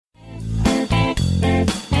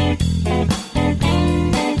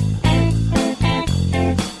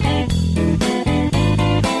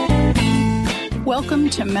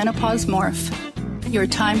Welcome to Menopause Morph, your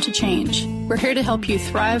time to change. We're here to help you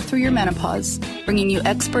thrive through your menopause, bringing you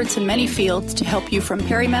experts in many fields to help you from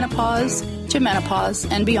perimenopause to menopause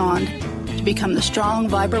and beyond to become the strong,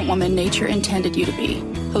 vibrant woman nature intended you to be.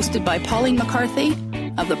 Hosted by Pauline McCarthy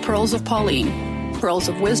of the Pearls of Pauline, pearls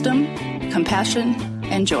of wisdom, compassion,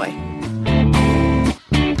 and joy.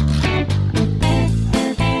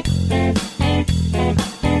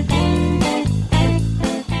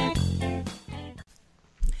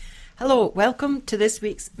 Hello, welcome to this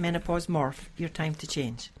week's Menopause Morph, your time to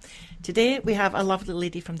change. Today we have a lovely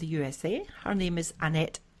lady from the USA. Her name is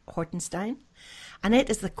Annette Hottenstein. Annette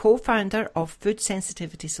is the co-founder of Food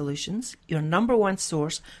Sensitivity Solutions, your number one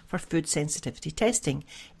source for food sensitivity testing,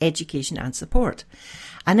 education and support.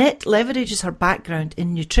 Annette leverages her background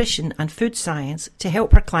in nutrition and food science to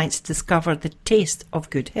help her clients discover the taste of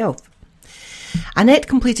good health. Annette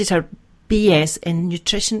completed her BS in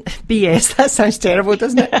nutrition. BS, that sounds terrible,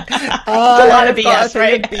 doesn't it? A lot of BS,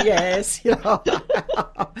 right? BS, you know.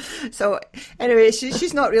 So anyway,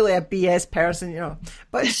 she's not really a BS person, you know.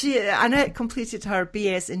 But Annette completed her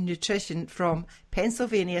BS in nutrition from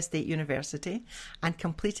Pennsylvania State University and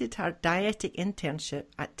completed her dietetic internship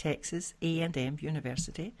at Texas A&M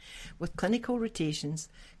University with clinical rotations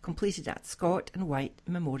completed at Scott and White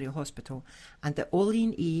Memorial Hospital and the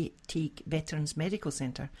Olin E. Teague Veterans Medical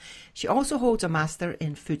Center. She also holds a Master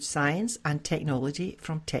in Food Science and Technology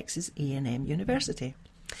from Texas A&M University.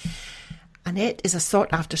 Annette is a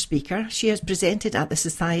sought-after speaker. She has presented at the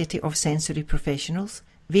Society of Sensory Professionals,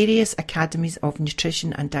 various academies of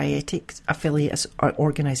nutrition and dietetics affiliate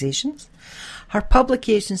organisations. Her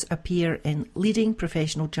publications appear in leading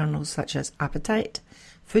professional journals such as Appetite,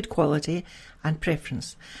 Food Quality and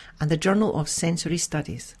Preference, and the Journal of Sensory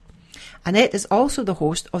Studies. Annette is also the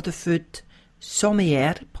host of the Food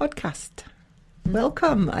Sommelier podcast.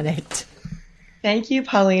 Welcome, Annette. Thank you,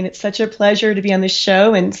 Pauline. It's such a pleasure to be on the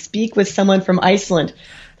show and speak with someone from Iceland.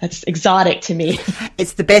 That's exotic to me.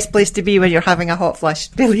 It's the best place to be when you're having a hot flush,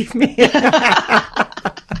 believe me.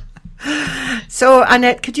 So,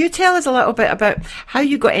 Annette, could you tell us a little bit about how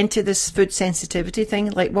you got into this food sensitivity thing?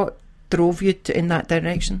 Like, what drove you in that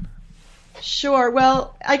direction? Sure.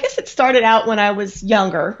 Well, I guess it started out when I was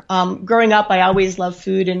younger. Growing up, I always loved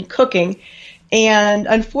food and cooking. And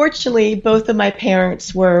unfortunately, both of my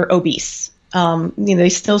parents were obese. They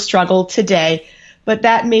still struggle today. But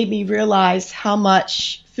that made me realize how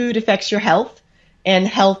much food affects your health and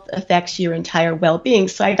health affects your entire well-being.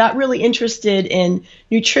 So I got really interested in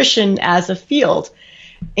nutrition as a field.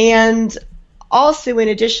 And also, in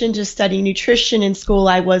addition to studying nutrition in school,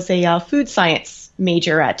 I was a food science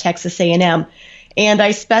major at Texas A&M. And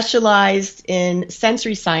I specialized in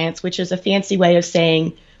sensory science, which is a fancy way of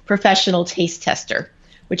saying professional taste tester,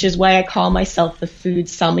 which is why I call myself the food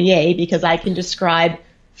sommelier, because I can describe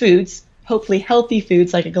foods, hopefully healthy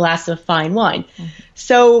foods, like a glass of fine wine. Mm-hmm.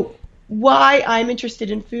 So why I'm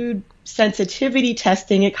interested in food sensitivity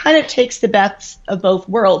testing, it kind of takes the best of both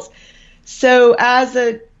worlds. So as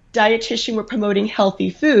a dietitian, we're promoting healthy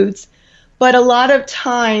foods, but a lot of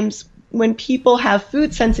times when people have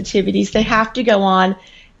food sensitivities, they have to go on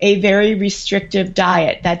a very restrictive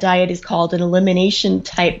diet. That diet is called an elimination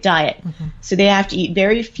type diet. Mm-hmm. So they have to eat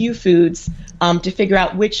very few foods to figure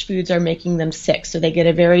out which foods are making them sick. So they get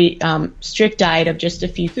a very strict diet of just a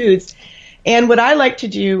few foods. And what I like to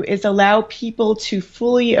do is allow people to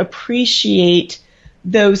fully appreciate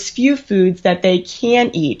those few foods that they can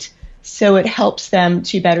eat, so it helps them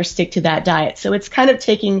to better stick to that diet. So it's kind of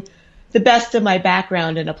taking the best of my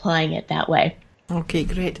background and applying it that way. Okay,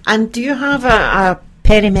 great. And do you have a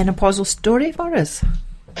perimenopausal story for us?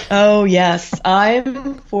 Oh, yes.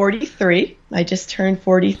 I'm 43. I just turned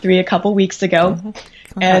 43 a couple weeks ago.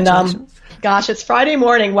 Mm-hmm. And gosh, it's Friday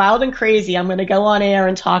morning, wild and crazy. I'm going to go on air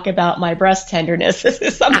and talk about my breast tenderness. This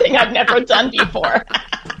is something I've never done before.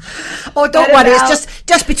 Oh, don't worry. It's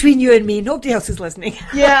just between you and me. Nobody else is listening.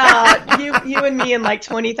 Yeah, you and me and like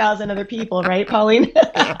 20,000 other people, right, Pauline?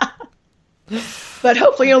 But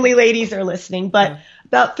hopefully only ladies are listening. But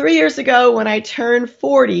about 3 years ago, when I turned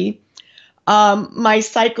 40, my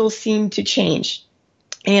cycle seemed to change.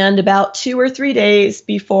 And about 2 or 3 days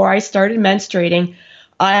before I started menstruating,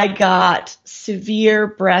 I got severe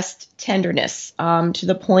breast tenderness to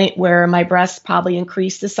the point where my breasts probably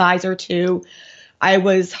increased a size or two. It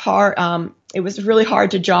was really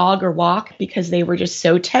hard to jog or walk because they were just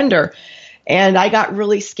so tender. And I got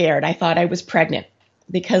really scared. I thought I was pregnant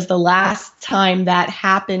because the last time that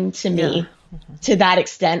happened to me to that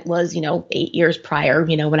extent was, 8 years prior,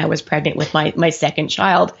 when I was pregnant with my second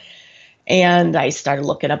child. And I started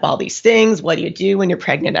looking up all these things. What do you do when you're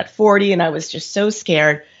pregnant at 40? And I was just so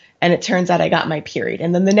scared. And it turns out I got my period.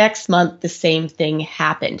 And then the next month, the same thing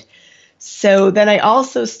happened. So then I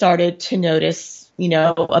also started to notice,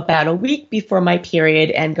 about a week before my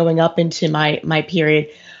period and going up into my period,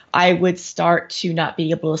 I would start to not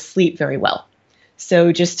be able to sleep very well.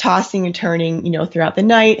 So just tossing and turning, throughout the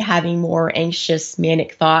night, having more anxious,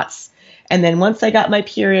 manic thoughts. And then once I got my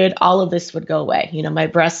period, all of this would go away. My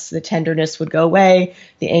breasts, the tenderness would go away,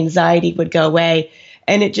 the anxiety would go away.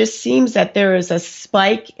 And it just seems that there is a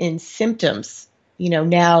spike in symptoms,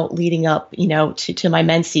 now leading up, to my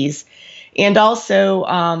menses. And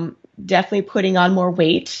also definitely putting on more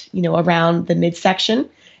weight, around the midsection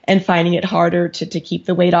and finding it harder to keep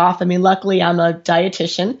the weight off. I mean, luckily I'm a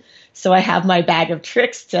dietitian, so I have my bag of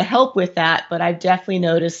tricks to help with that. But I've definitely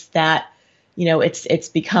noticed that, it's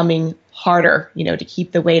becoming harder, to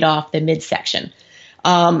keep the weight off the midsection.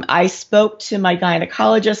 I spoke to my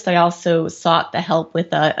gynecologist. I also sought the help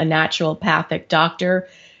with a naturopathic doctor,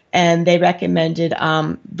 and they recommended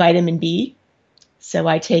vitamin B. So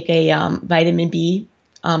I take a vitamin B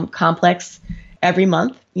complex every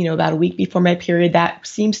month, about a week before my period. That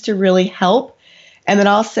seems to really help. And then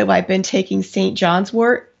also I've been taking St. John's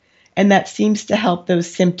wort, and that seems to help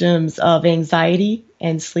those symptoms of anxiety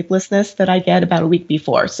and sleeplessness that I get about a week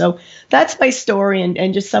before. So that's my story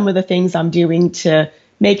and just some of the things I'm doing to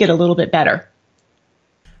make it a little bit better.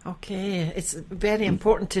 Okay. It's very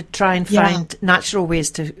important to try and find natural ways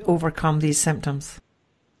to overcome these symptoms.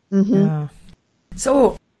 Mm-hmm. Yeah.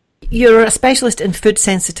 So you're a specialist in food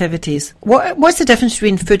sensitivities. What's the difference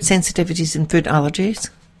between food sensitivities and food allergies?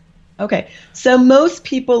 Okay. So most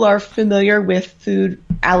people are familiar with food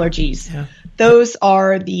allergies. Yeah. Those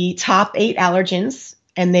are the top 8 allergens,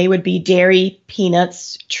 and they would be dairy,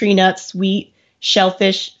 peanuts, tree nuts, wheat,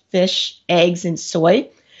 shellfish, fish, eggs, and soy.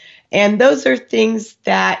 And those are things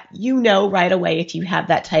that right away if you have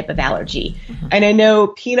that type of allergy. Mm-hmm. And I know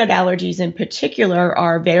peanut allergies in particular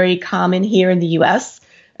are very common here in the U.S.,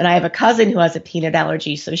 and I have a cousin who has a peanut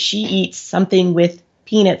allergy, so she eats something with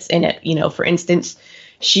peanuts in it. For instance,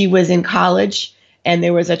 she was in college and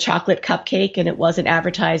there was a chocolate cupcake and it wasn't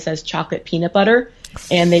advertised as chocolate peanut butter,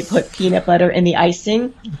 and they put peanut butter in the icing.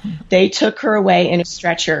 Mm-hmm. They took her away in a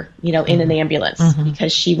stretcher, in an ambulance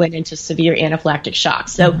because she went into severe anaphylactic shock.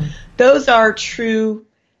 So those are true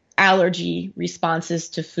allergy responses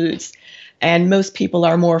to foods, and most people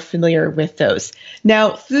are more familiar with those.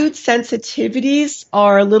 Now, food sensitivities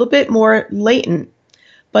are a little bit more latent,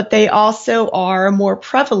 but they also are more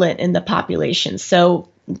prevalent in the population. So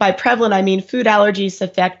by prevalent, I mean food allergies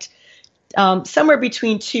affect somewhere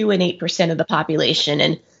between 2 and 8% of the population.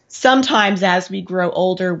 And sometimes as we grow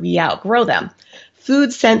older, we outgrow them.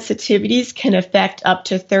 Food sensitivities can affect up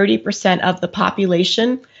to 30% of the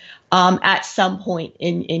population at some point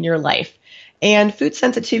in your life. And food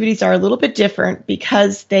sensitivities are a little bit different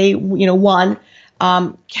because they,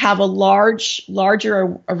 have a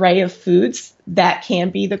larger array of foods that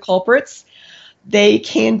can be the culprits. They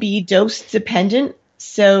can be dose dependent.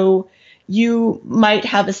 So you might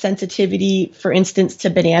have a sensitivity, for instance, to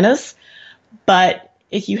bananas, but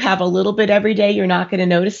if you have a little bit every day, you're not going to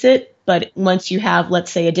notice it. But once you have,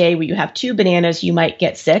 let's say, a day where you have 2 bananas, you might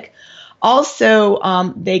get sick. Also,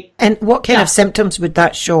 And what kind of symptoms would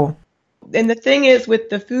that show? And the thing is, with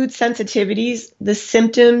the food sensitivities, the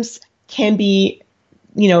symptoms can be,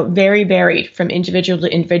 very varied from individual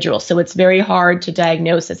to individual. So it's very hard to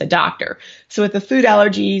diagnose as a doctor. So with the food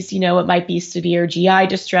allergies, it might be severe GI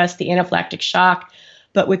distress, the anaphylactic shock.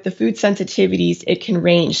 But with the food sensitivities, it can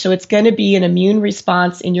range. So it's going to be an immune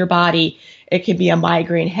response in your body. It could be a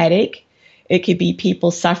migraine headache. It could be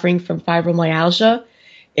people suffering from fibromyalgia.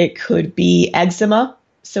 It could be eczema.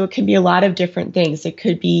 So it can be a lot of different things. It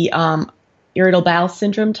could be irritable bowel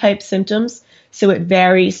syndrome type symptoms. So it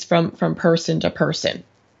varies from person to person.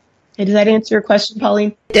 Hey, does that answer your question,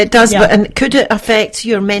 Pauline? It does, yeah. And could it affect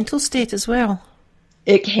your mental state as well?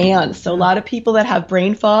 It can. So a lot of people that have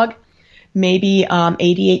brain fog, maybe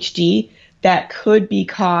ADHD, that could be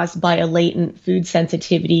caused by a latent food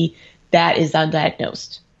sensitivity that is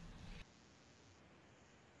undiagnosed.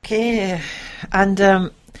 Okay, and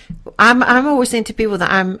I'm always saying to people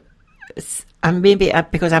that I'm maybe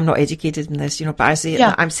because I'm not educated in this, but I say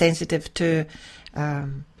that I'm sensitive to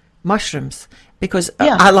mushrooms because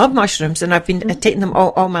I love mushrooms and I've been taking them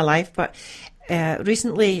all my life. But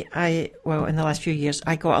recently, in the last few years,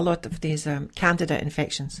 I got a lot of these candida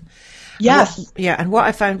infections. Yes. And what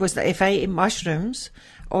I found was that if I ate mushrooms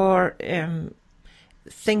or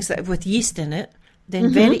things that with yeast in it,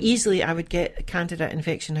 then very easily I would get a candida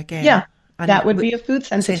infection again. Yeah. That would be a food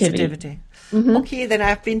sensitivity. Mm-hmm. Okay, then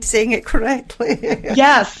I've been saying it correctly.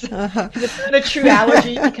 Yes. It's not a true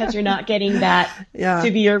allergy because you're not getting that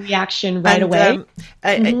severe reaction right away.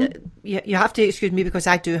 You have to excuse me because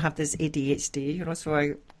I do have this ADHD, so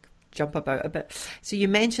I jump about a bit. So you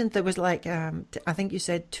mentioned there was like, I think you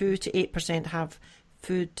said 2 to 8% have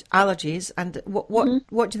food allergies, and what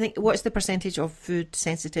do you think? What's the percentage of food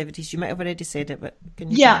sensitivities? You might have already said it, but can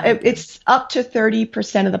you? Yeah, it's up to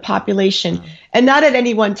 30% of the population, and not at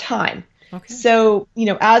any one time. Okay. So,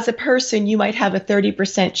 as a person, you might have a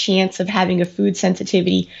 30% chance of having a food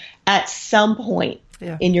sensitivity at some point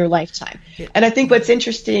in your lifetime. Yeah. And I think what's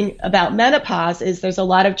interesting about menopause is there's a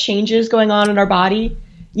lot of changes going on in our body,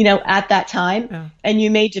 at that time, and you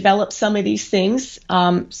may develop some of these things.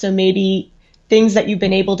 So maybe things that you've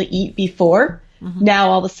been able to eat before,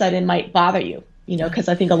 now all of a sudden might bother you, because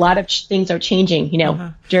I think a lot of things are changing,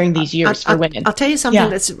 during these years for women. I'll tell you something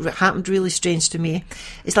that's happened really strange to me.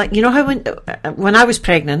 It's like, how when I was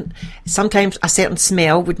pregnant, sometimes a certain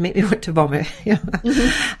smell would make me want to vomit.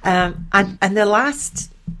 And the last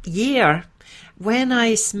year, when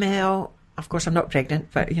I smell, of course I'm not pregnant,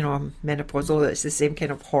 but, I'm menopausal, it's the same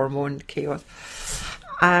kind of hormone chaos.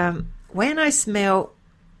 When I smell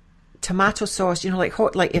tomato sauce, like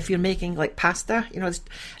hot, like if you're making like pasta, just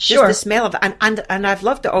the smell of it, and I've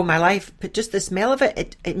loved it all my life, but just the smell of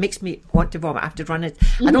it makes me want to vomit. I have to run it.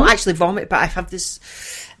 I don't actually vomit, but I have this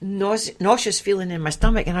nauseous feeling in my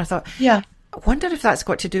stomach, and I thought, I wonder if that's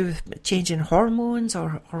got to do with changing hormones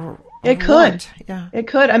or it could. It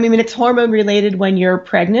could. I mean, it's hormone related when you're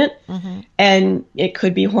pregnant, and it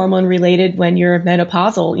could be hormone related when you're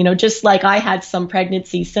menopausal. Just like I had some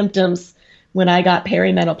pregnancy symptoms when I got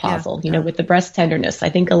perimenopausal, with the breast tenderness. I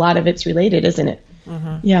think a lot of it's related, isn't it?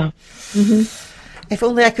 Yeah. If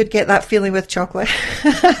only I could get that feeling with chocolate.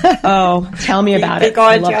 Oh, tell me about it.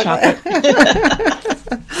 I love chocolate.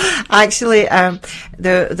 Actually,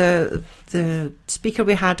 the speaker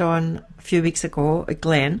we had on a few weeks ago,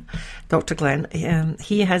 Dr. Glenn,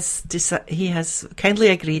 he has kindly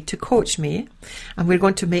agreed to coach me, and we're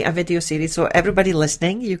going to make a video series. So everybody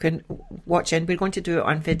listening, you can watch in. We're going to do it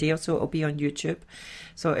on video, so it'll be on YouTube.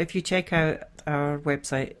 So if you check out our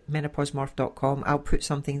website, menopausemorph.com, I'll put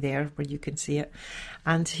something there where you can see it.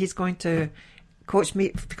 And he's going to coach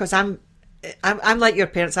me because I'm like your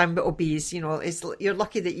parents. I'm obese. You're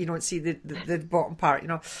lucky that you don't see the bottom part.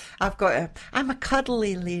 I'm a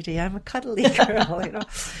cuddly lady. I'm a cuddly girl.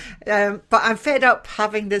 But I'm fed up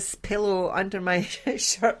having this pillow under my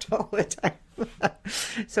shirt all the time.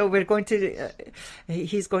 So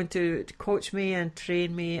he's going to coach me and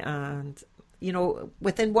train me, and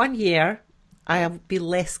within 1 year, I'll be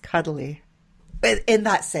less cuddly. In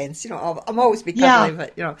that sense, I'm always be cuddly,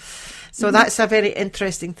 but so that's a very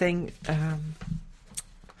interesting thing.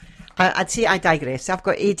 I'd say I digress. I've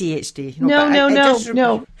got ADHD.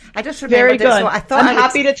 No. I just remembered very good. So I thought I'm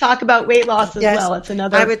happy to talk about weight loss as well. It's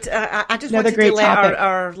another. I just wanted to let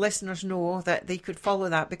our listeners know that they could follow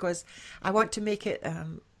that, because I want to make it.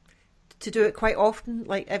 To do it quite often,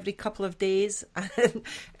 like every couple of days.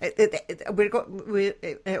 It'll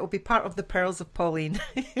be part of the Pearls of Pauline.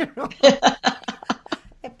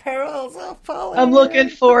 The Pearls of Pauline. I'm looking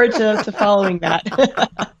forward to following that.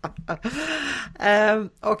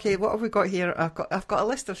 Okay, what have we got here? I've got a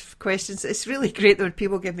list of questions. It's really great when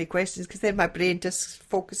people give me questions, because then my brain just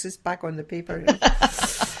focuses back on the paper.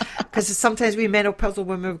 Because sometimes we menopausal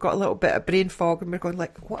women, we've got a little bit of brain fog, and we're going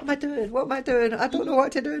like, what am I doing? What am I doing? I don't know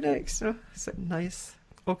what to do next. So nice.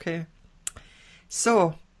 Okay.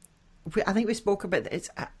 So I think we spoke about it.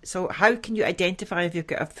 So how can you identify if you've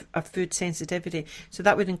got a food sensitivity? So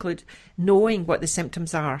that would include knowing what the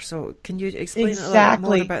symptoms are. So can you explain a little bit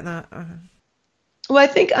more about that? Well, I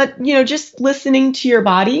think, just listening to your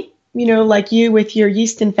body, like you with your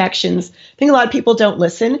yeast infections. I think a lot of people don't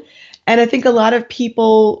listen. And I think a lot of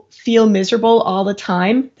people feel miserable all the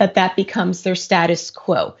time, that becomes their status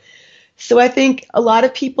quo. So I think a lot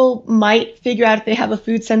of people might figure out if they have a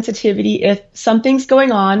food sensitivity if something's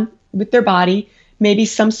going on with their body, maybe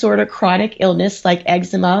some sort of chronic illness like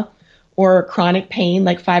eczema or chronic pain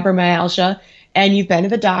like fibromyalgia, and you've been to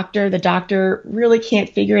the doctor really can't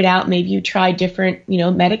figure it out. Maybe you try different,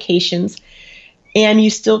 medications, and you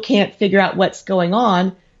still can't figure out what's going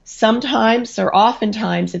on. Sometimes or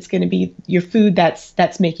oftentimes it's going to be your food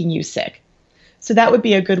that's making you sick. So that would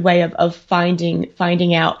be a good way of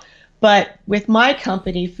finding out. But with my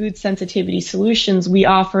company, Food Sensitivity Solutions, we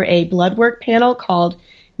offer a blood work panel called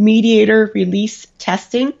mediator release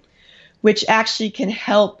testing, which actually can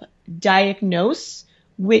help diagnose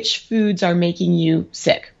which foods are making you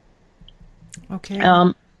sick. Okay.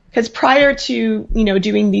 because prior to,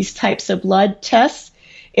 doing these types of blood tests,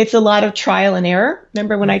 it's a lot of trial and error.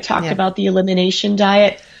 Remember when I talked about the elimination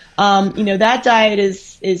diet? That diet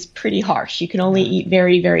is pretty harsh. You can only eat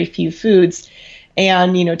very, very few foods.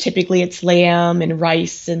 And, typically it's lamb and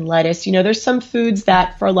rice and lettuce. There's some foods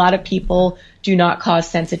that for a lot of people do not cause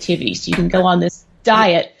sensitivity. So you can go on this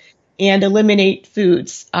diet and eliminate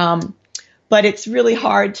foods. But it's really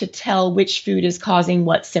hard to tell which food is causing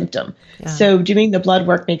what symptom. Yeah. So doing the blood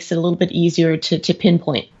work makes it a little bit easier to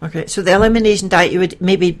pinpoint. Okay. So the elimination diet,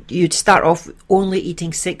 you'd start off only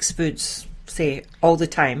eating 6 foods, say, all the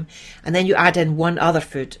time, and then you add in one other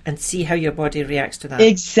food and see how your body reacts to that.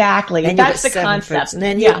 Exactly. That's the concept. And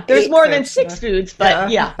then there's more than 6 foods,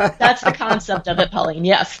 but that's the concept of it, Pauline.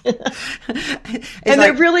 Yes. And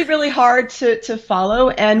they're really, really hard to follow.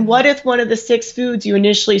 And what if one of the 6 foods you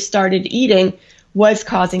initially started eating was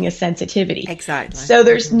causing a sensitivity? Exactly. So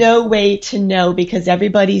there's no way to know because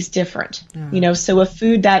everybody's different. So a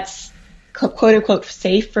food that's quote unquote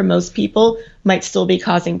safe for most people might still be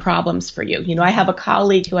causing problems for you. I have a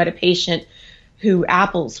colleague who had a patient who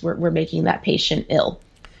apples were making that patient ill.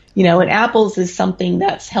 And apples is something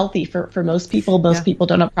that's healthy for most people. Most people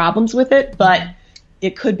don't have problems with it, but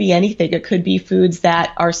it could be anything. It could be foods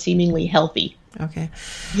that are seemingly healthy. Okay.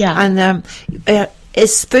 Yeah. And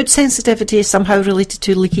is food sensitivity somehow related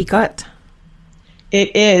to leaky gut?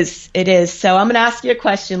 It is. So I'm going to ask you a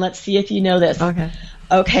question. Let's see if you know this.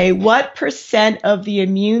 Okay, what % of the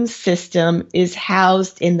immune system is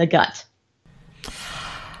housed in the gut?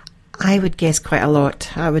 I would guess quite a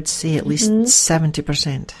lot. I would say at least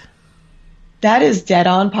 70%. That is dead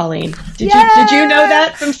on, Pauline. Did you know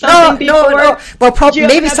that from something before? No. Well,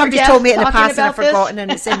 maybe somebody told me in the past and I've forgotten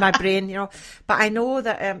and it's in my brain, But I know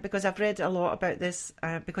that because I've read a lot about this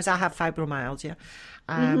because I have fibromyalgia.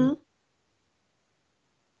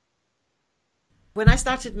 When I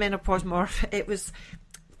started Menopause Morph, it was,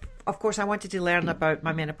 of course, I wanted to learn about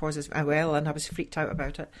my menopause as well, and I was freaked out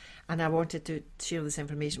about it, and I wanted to share this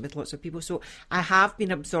information with lots of people. So I have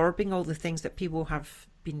been absorbing all the things that people have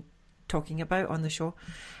been talking about on the show,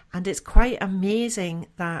 and it's quite amazing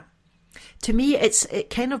that, to me, it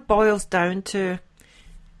kind of boils down to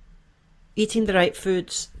eating the right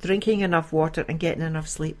foods, drinking enough water, and getting enough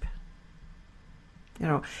sleep.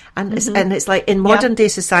 And it's like in modern day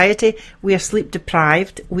society, we are sleep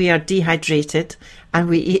deprived, we are dehydrated, and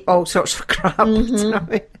we eat all sorts of crap. And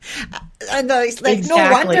it's like, no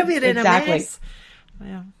wonder we're in a mess.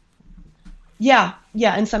 Yeah,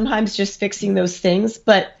 and sometimes just fixing those things,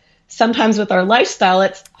 but sometimes with our lifestyle,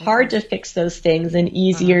 it's hard to fix those things and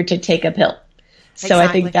easier to take a pill. So I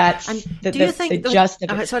think that's the gist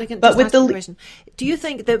of it. Sorry, but with the do you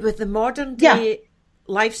think that with the modern day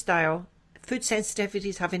lifestyle, food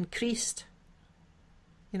sensitivities have increased?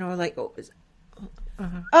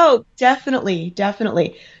 Oh,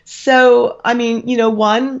 definitely. So, I mean,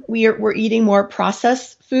 one, we're eating more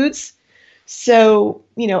processed foods. So,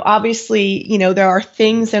 obviously, there are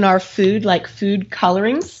things in our food like food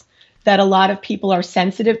colorings that a lot of people are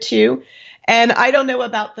sensitive to. And I don't know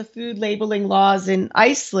about the food labeling laws in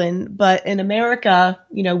Iceland, but in America,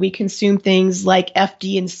 we consume things like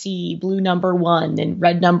FD and C, blue number 1 and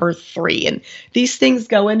red number 3. And these things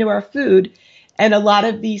go into our food. And a lot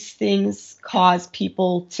of these things cause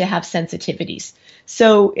people to have sensitivities.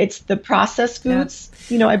 So it's the processed foods.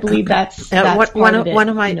 I believe that's one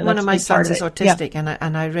of my sons is autistic,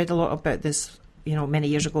 and I read a lot about this, many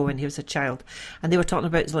years ago when he was a child, and they were talking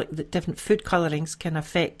about like the different food colorings can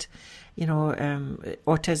affect,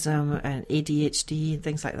 autism and ADHD and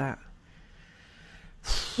things like that.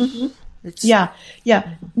 Yeah.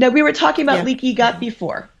 Now we were talking about leaky gut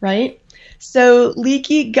before, right? So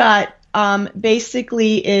leaky gut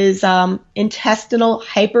basically is intestinal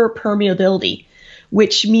hyperpermeability,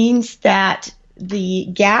 which means that the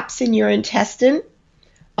gaps in your intestine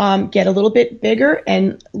get a little bit bigger,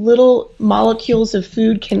 and little molecules of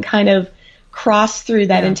food can kind of cross through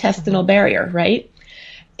that intestinal barrier, right?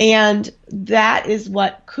 And that is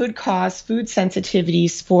what could cause food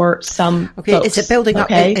sensitivities for some folks. Is it building up?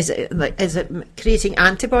 Is it creating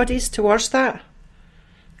antibodies towards that?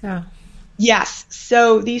 Yeah. Yes.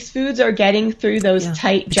 So these foods are getting through those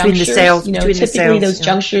tight between junctures. The cells, typically those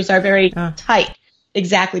junctures are very tight.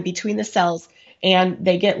 Exactly, between the cells, and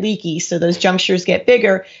they get leaky. So those junctures get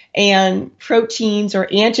bigger, and proteins or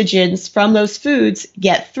antigens from those foods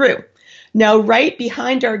get through. Now, right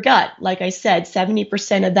behind our gut, like I said,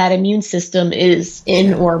 70% of that immune system is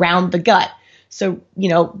in or around the gut. So,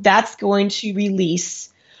 that's going to release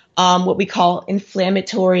what we call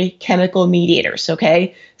inflammatory chemical mediators,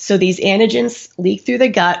 okay? So these antigens leak through the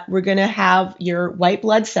gut. We're going to have your white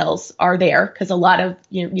blood cells are there because a lot of,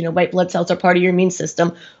 white blood cells are part of your immune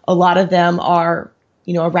system. A lot of them are,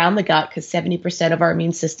 around the gut because 70% of our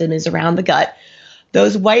immune system is around the gut.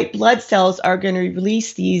 Those white blood cells are going to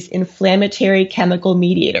release these inflammatory chemical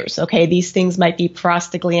mediators, okay? These things might be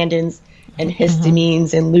prostaglandins and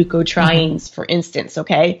histamines and leukotrienes, for instance,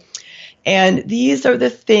 okay? And these are the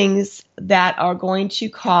things that are going to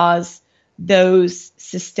cause those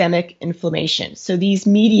systemic inflammation. So these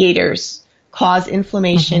mediators cause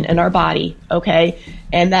inflammation in our body, okay?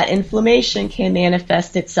 And that inflammation can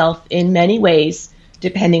manifest itself in many ways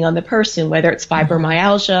depending on the person, whether it's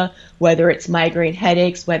fibromyalgia, whether it's migraine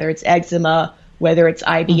headaches, whether it's eczema, whether it's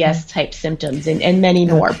IBS type symptoms, and many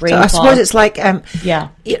more. Brain so I fog. suppose it's like, I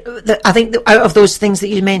think out of those things that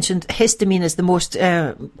you mentioned, histamine is the most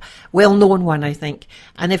well-known one, I think.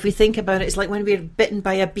 And if we think about it, it's like when we're bitten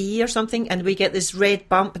by a bee or something and we get this red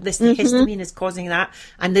bump, and this histamine is causing that,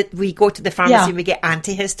 and that we go to the pharmacy and we get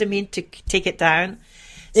antihistamine to take it down.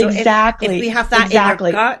 So exactly. If we have that in our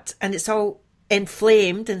gut and it's all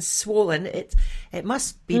inflamed and swollen, it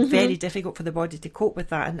must be very difficult for the body to cope with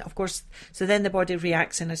that. And of course, so then the body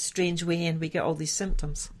reacts in a strange way and we get all these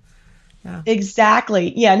symptoms. Yeah.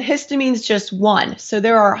 Exactly. Yeah. And histamine's just one. So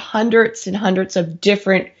there are hundreds and hundreds of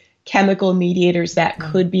different chemical mediators that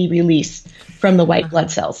could be released from the white blood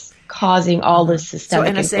cells, causing all this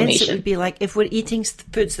systemic inflammation. So in a sense, it would be like if we're eating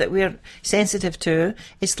foods that we're sensitive to,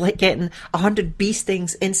 it's like getting 100 bee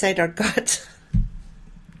stings inside our gut.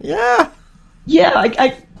 Yeah. Yeah,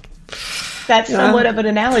 that's somewhat of an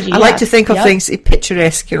analogy. I like to think of things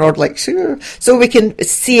picturesque, like so we can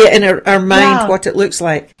see it in our mind what it looks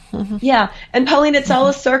like. Yeah, and Pauline, it's all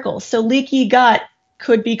a circle. So leaky gut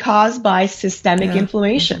could be caused by systemic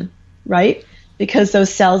inflammation, right? Because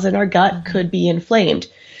those cells in our gut could be inflamed.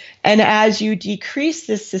 And as you decrease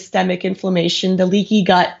this systemic inflammation, the leaky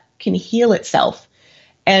gut can heal itself.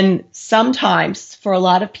 And sometimes, for a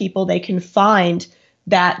lot of people, they can find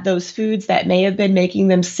that those foods that may have been making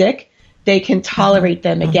them sick, they can tolerate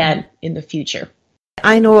them again in the future.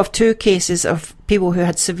 I know of 2 cases of people who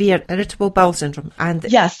had severe irritable bowel syndrome and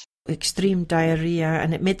extreme diarrhea,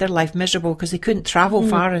 and it made their life miserable because they couldn't travel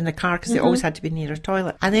far in the car because they always had to be near a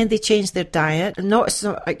toilet. And then they changed their diet, not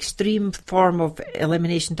some extreme form of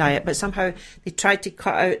elimination diet, but somehow they tried to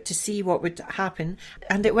cut out to see what would happen,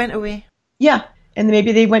 and it went away. Yeah, and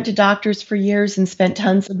maybe they went to doctors for years and spent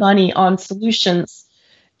tons of money on solutions.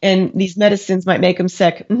 And these medicines might make them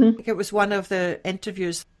sick. It was one of the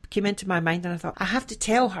interviews came into my mind, and I thought, I have to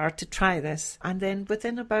tell her to try this. And then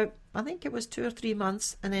within about, I think it was 2 or 3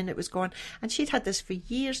 months, and then it was gone. And she'd had this for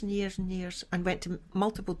years and years and years and went to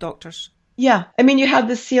multiple doctors. Yeah. I mean, you have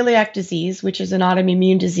the celiac disease, which is an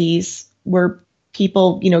autoimmune disease where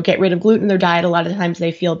people, get rid of gluten in their diet. A lot of times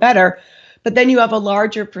they feel better. But then you have a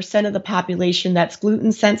larger percent of the population that's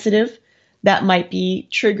gluten sensitive. That might be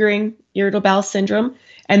triggering irritable bowel syndrome.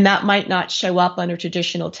 And that might not show up on a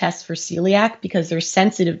traditional test for celiac because they're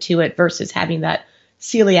sensitive to it versus having that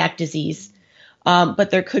celiac disease.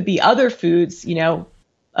 But there could be other foods,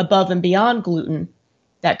 above and beyond gluten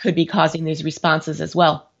that could be causing these responses as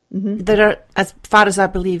well. There are, as far as I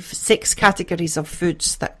believe, 6 categories of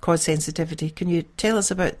foods that cause sensitivity. Can you tell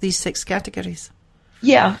us about these 6 categories?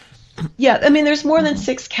 Yeah. I mean, there's more than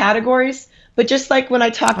 6 categories, but just like when I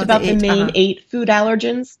talked about the main 8 food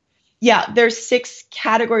allergens, there's 6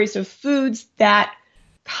 categories of foods that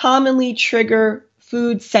commonly trigger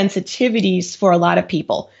food sensitivities for a lot of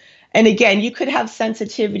people. And again, you could have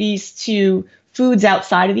sensitivities to foods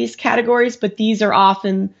outside of these categories, but these are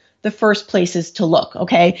often the first places to look,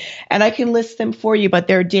 okay? And I can list them for you, but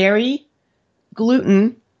they're dairy,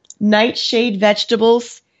 gluten, nightshade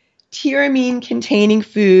vegetables, tyramine-containing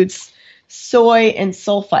foods, soy, and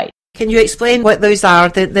sulfite. Can you explain what those are,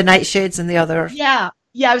 the nightshades and the other? Yeah,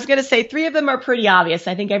 I was going to say 3 of them are pretty obvious.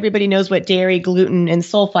 I think everybody knows what dairy, gluten, and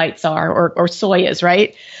sulfites are, or soy is,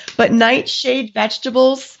 right? But nightshade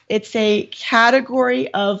vegetables, it's a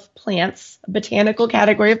category of plants, a botanical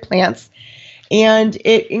category of plants, and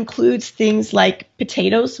it includes things like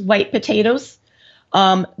potatoes, white potatoes,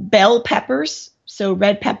 bell peppers, so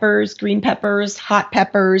red peppers, green peppers, hot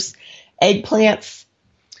peppers, eggplants.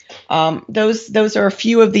 Those are a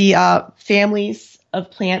few of the families of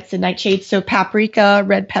plants and nightshades. So paprika,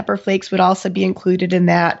 red pepper flakes would also be included in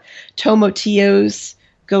that. Tomatillos,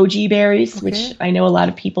 goji berries, which I know a lot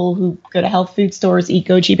of people who go to health food stores eat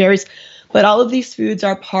goji berries. But all of these foods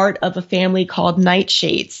are part of a family called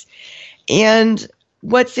nightshades. And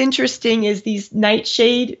what's interesting is these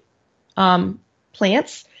nightshade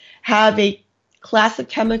plants have a class of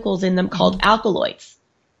chemicals in them called alkaloids.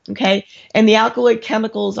 Okay. And the alkaloid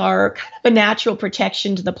chemicals are kind of a natural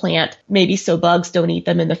protection to the plant, maybe so bugs don't eat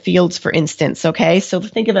them in the fields, for instance. Okay. So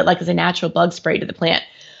think of it like as a natural bug spray to the plant.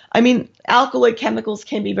 I mean, alkaloid chemicals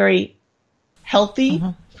can be very healthy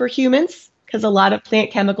for humans because a lot of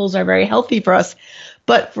plant chemicals are very healthy for us.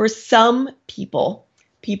 But for some people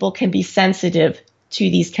can be sensitive to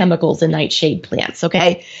these chemicals in nightshade plants.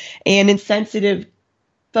 Okay. And in sensitive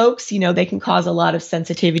folks, they can cause a lot of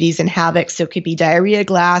sensitivities and havoc. So it could be diarrhea,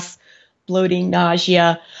 gas, bloating,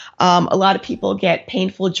 nausea. A lot of people get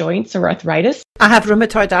painful joints or arthritis. I have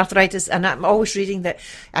rheumatoid arthritis, and I'm always reading that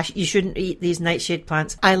you shouldn't eat these nightshade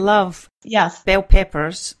plants. I love bell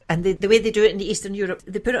peppers, and the way they do it in the Eastern Europe,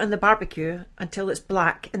 they put it on the barbecue until it's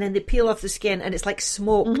black, and then they peel off the skin, and it's like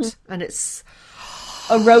smoked, and it's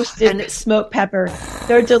a roasted smoked pepper.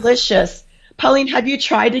 They're delicious. Pauline, have you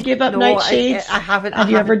tried to give up nightshades? I haven't.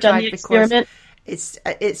 Have you ever done the experiment?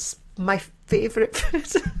 It's my favorite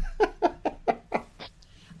food.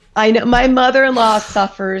 I know my mother-in-law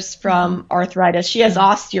suffers from arthritis. She has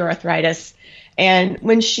osteoarthritis. And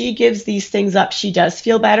when she gives these things up, she does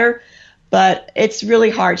feel better. But it's really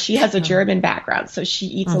hard. She has a German background, so she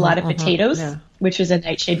eats a lot of potatoes, which is a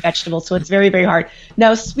nightshade vegetable. So it's very, very hard.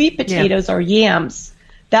 Now, sweet potatoes or yams,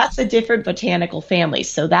 that's a different botanical family.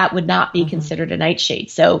 So that would not be considered a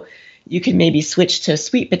nightshade. So you can maybe switch to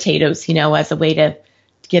sweet potatoes, as a way to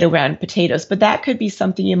get around potatoes. But that could be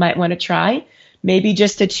something you might want to try. Maybe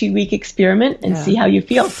just a 2-week experiment and see how you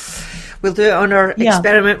feel. We'll do it on our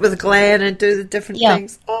experiment with Glenn and do the different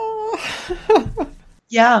things. Oh.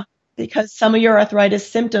 Yeah, because some of your arthritis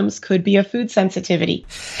symptoms could be a food sensitivity.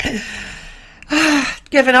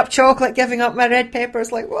 Giving up chocolate, giving up my red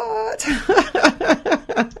peppers, like what?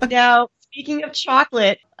 Now, speaking of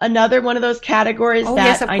chocolate, another one of those categories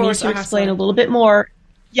I need to explain a little bit more.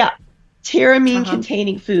 Yeah,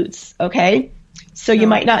 tyramine-containing foods, okay? So you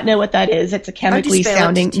might not know what that is. It's a chemically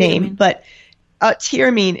sounding name, but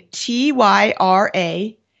tyramine,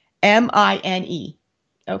 Tyramine,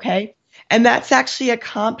 okay? And that's actually a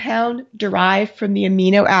compound derived from the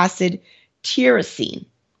amino acid tyrosine,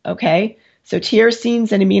 okay? So tyrosine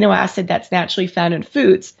is an amino acid that's naturally found in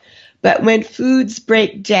foods. But when foods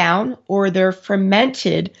break down or they're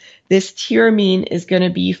fermented, this tyramine is going to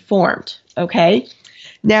be formed, okay?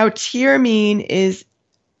 Now, tyramine is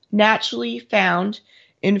naturally found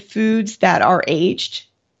in foods that are aged,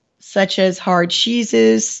 such as hard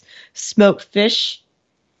cheeses, smoked fish,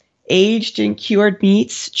 aged and cured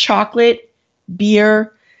meats, chocolate,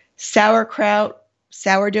 beer, sauerkraut,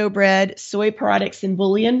 sourdough bread, soy products, and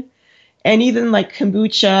bouillon, and even like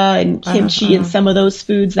kombucha and kimchi and some of those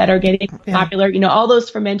foods that are getting popular. All those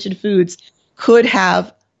fermented foods could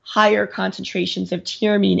have higher concentrations of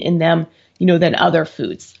tyramine in them, than other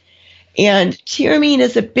foods. And tyramine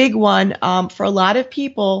is a big one. For a lot of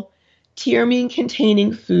people,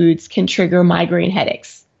 tyramine-containing foods can trigger migraine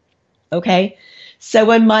headaches, okay? So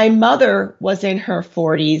when my mother was in her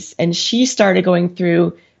 40s and she started going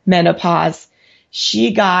through menopause,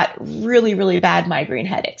 she got really, really bad migraine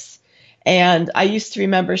headaches. And I used to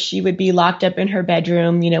remember she would be locked up in her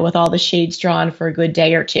bedroom, with all the shades drawn for a good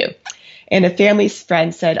day or two. And a family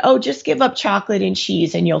friend said, oh, just give up chocolate and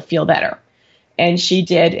cheese and you'll feel better. And she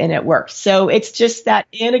did, and it worked. So it's just that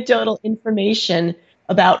anecdotal information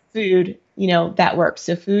about food, that works.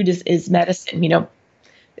 So food is medicine,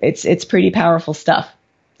 it's pretty powerful stuff.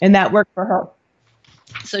 And that worked for her.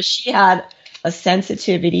 So she had a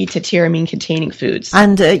sensitivity to tyramine-containing foods.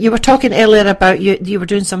 And you were talking earlier about you were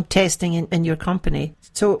doing some testing in your company.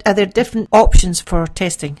 So are there different options for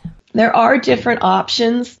testing? There are different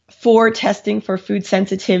options for testing for food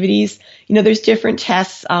sensitivities. There's different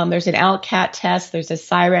tests. There's an ALCAT test. There's a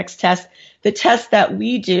Cyrex test. The test that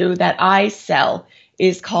we do, that I sell,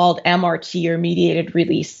 is called MRT, or mediator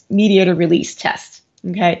release test.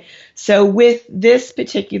 Okay. So with this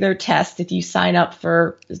particular test, if you sign up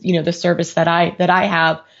for, the service that I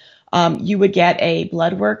have, you would get a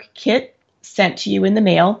blood work kit sent to you in the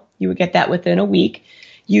mail. You would get that within a week.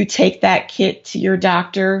 You take that kit to your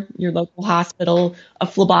doctor, your local hospital, a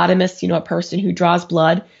phlebotomist, a person who draws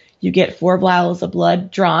blood. You get 4 vials of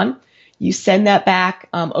blood drawn. You send that back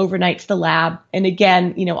overnight to the lab. And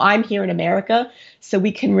again, I'm here in America, so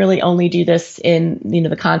we can really only do this in,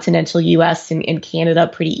 the continental U.S. and Canada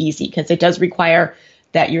pretty easy, because it does require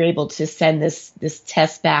that you're able to send this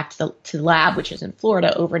test back to the lab, which is in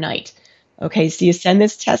Florida, overnight. Okay, so you send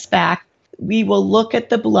this test back. We will look at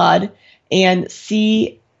the blood and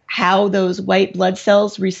see how those white blood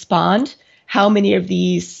cells respond, how many of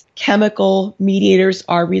these chemical mediators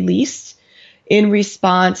are released in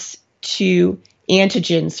response to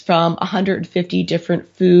antigens from 150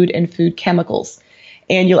 different food and food chemicals.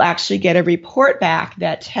 And you'll actually get a report back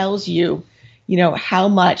that tells you, how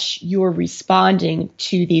much you're responding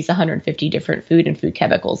to these 150 different food and food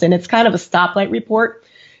chemicals. And it's kind of a stoplight report.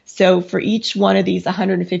 So for each one of these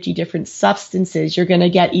 150 different substances, you're going to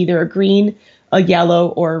get either a green, a yellow,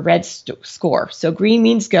 or a red score. So green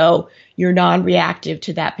means go. You're non-reactive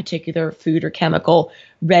to that particular food or chemical.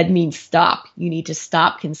 Red means stop. You need to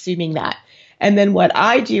stop consuming that. And then what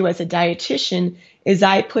I do as a dietitian is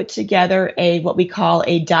I put together what we call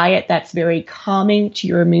a diet that's very calming to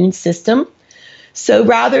your immune system. So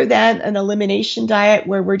rather than an elimination diet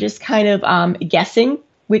where we're just kind of guessing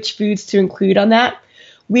which foods to include on that,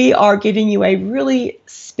 we are giving you a really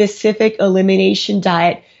specific elimination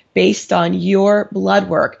diet based on your blood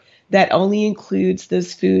work that only includes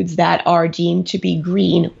those foods that are deemed to be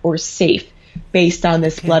green or safe based on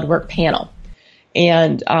this blood work panel.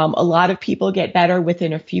 And a lot of people get better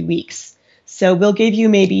within a few weeks. So we'll give you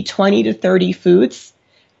maybe 20 to 30 foods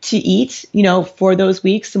to eat, for those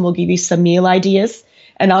weeks, and we'll give you some meal ideas.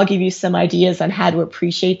 And I'll give you some ideas on how to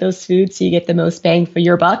appreciate those foods so you get the most bang for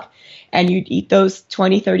your buck. And you eat those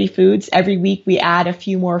 20, 30 foods. Every week we add a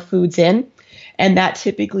few more foods in. And that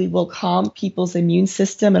typically will calm people's immune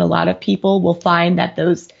system. And a lot of people will find that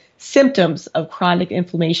those symptoms of chronic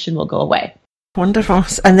inflammation will go away. Wonderful.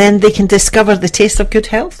 And then they can discover the taste of good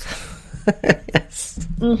health. Yes.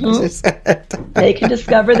 Mm-hmm. They can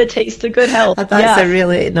discover the taste of good health. That's a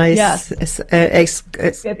really nice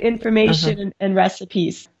information and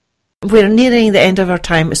recipes. We're nearing the end of our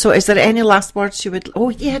time. So is there any last words you would... Oh,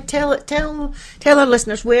 yeah, tell our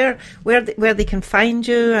listeners where they can find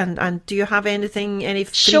you, and do you have any free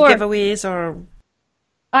giveaways or...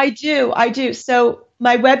 I do. So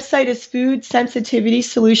my website is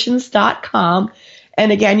foodsensitivitySolutions.com.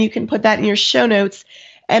 And again, you can put that in your show notes.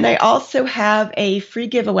 And I also have a free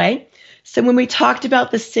giveaway. So when we talked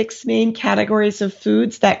about the 6 main categories of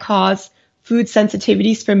foods that cause food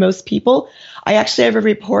sensitivities for most people, I actually have a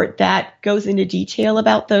report that goes into detail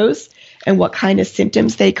about those and what kind of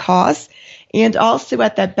symptoms they cause. And also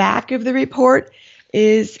at the back of the report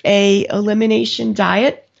is a elimination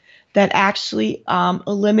diet that actually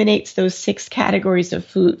eliminates those 6 categories of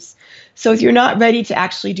foods. So if you're not ready to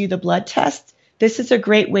actually do the blood test, this is a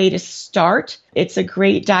great way to start. It's a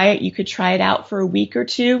great diet. You could try it out for a week or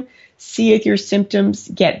two, see if your symptoms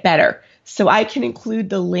get better. So I can include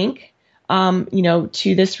the link,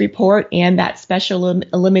 to this report and that special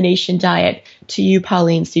elimination diet to you,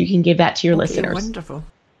 Pauline, so you can give that to your listeners. Wonderful.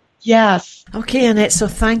 Yes. Okay, Annette, so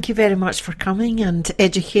thank you very much for coming and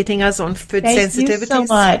educating us on food sensitivities. Thank you so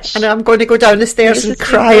much. And I'm going to go down the stairs and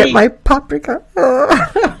cry at my paprika.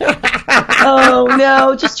 Oh,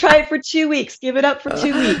 no, just try it for 2 weeks. Give it up for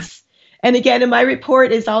 2 weeks. And again, in my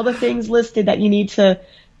report is all the things listed that you need to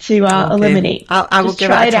eliminate. I will just give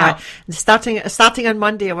try it a try. out. Starting on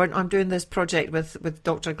Monday, I'm doing this project with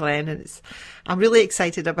Dr. Glenn, and I'm really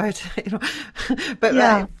excited about it.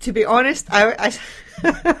 But to be honest,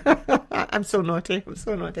 I'm so naughty.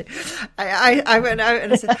 I went out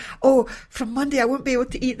and I said, "Oh, from Monday I won't be able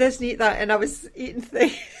to eat this and eat that," and I was eating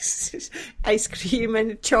things, ice cream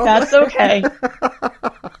and chocolate. That's okay.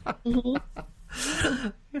 Mm-hmm.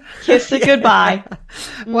 Kiss it goodbye.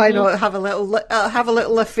 Why not have a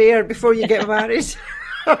little affair before you get married?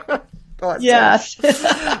 Yes.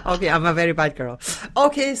 Okay, I'm a very bad girl.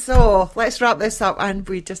 Okay, so let's wrap this up, and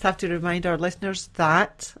we just have to remind our listeners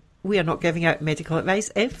that we are not giving out medical advice.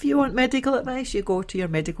 If you want medical advice, you go to your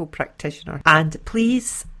medical practitioner. And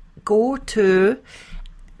please go to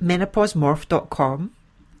menopausemorph.com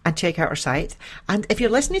and check out our site. And if you're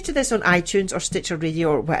listening to this on iTunes or Stitcher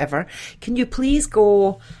Radio or whatever, can you please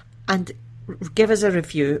go and give us a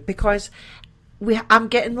review? Because I'm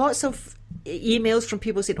getting lots of emails from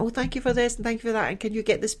people saying, "Oh, thank you for this and thank you for that, and can you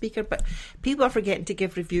get the speaker?" But people are forgetting to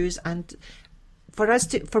give reviews, and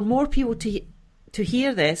for more people to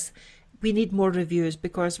hear this, we need more reviews,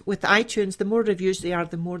 because with iTunes, the more reviews they are,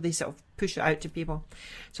 the more they sort of push it out to people.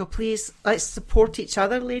 So please, let's support each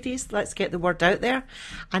other, ladies. Let's get the word out there.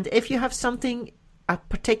 And if you have a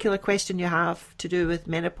particular question you have to do with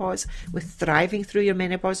menopause, with thriving through your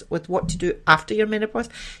menopause, with what to do after your menopause,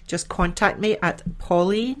 just contact me at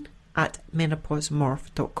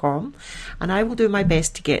pauline@menopausemorph.com, and I will do my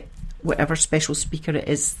best to get whatever special speaker it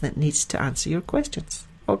is that needs to answer your questions.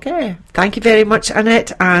 Okay. Thank you very much,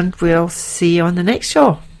 Annette, and we'll see you on the next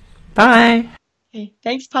show. Bye. Okay.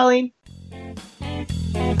 Thanks, Pauline.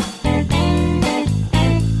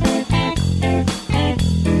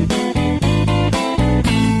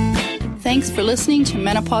 Thanks for listening to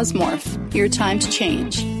Menopause Morph, your time to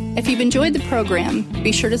change. If you've enjoyed the program,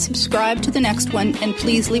 be sure to subscribe to the next one and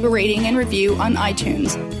please leave a rating and review on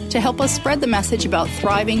iTunes to help us spread the message about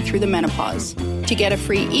thriving through the menopause. To get a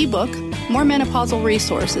free ebook, more menopausal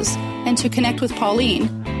resources, and to connect with Pauline,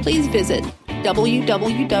 please visit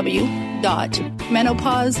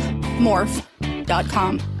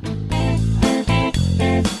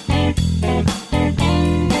www.menopausemorph.com.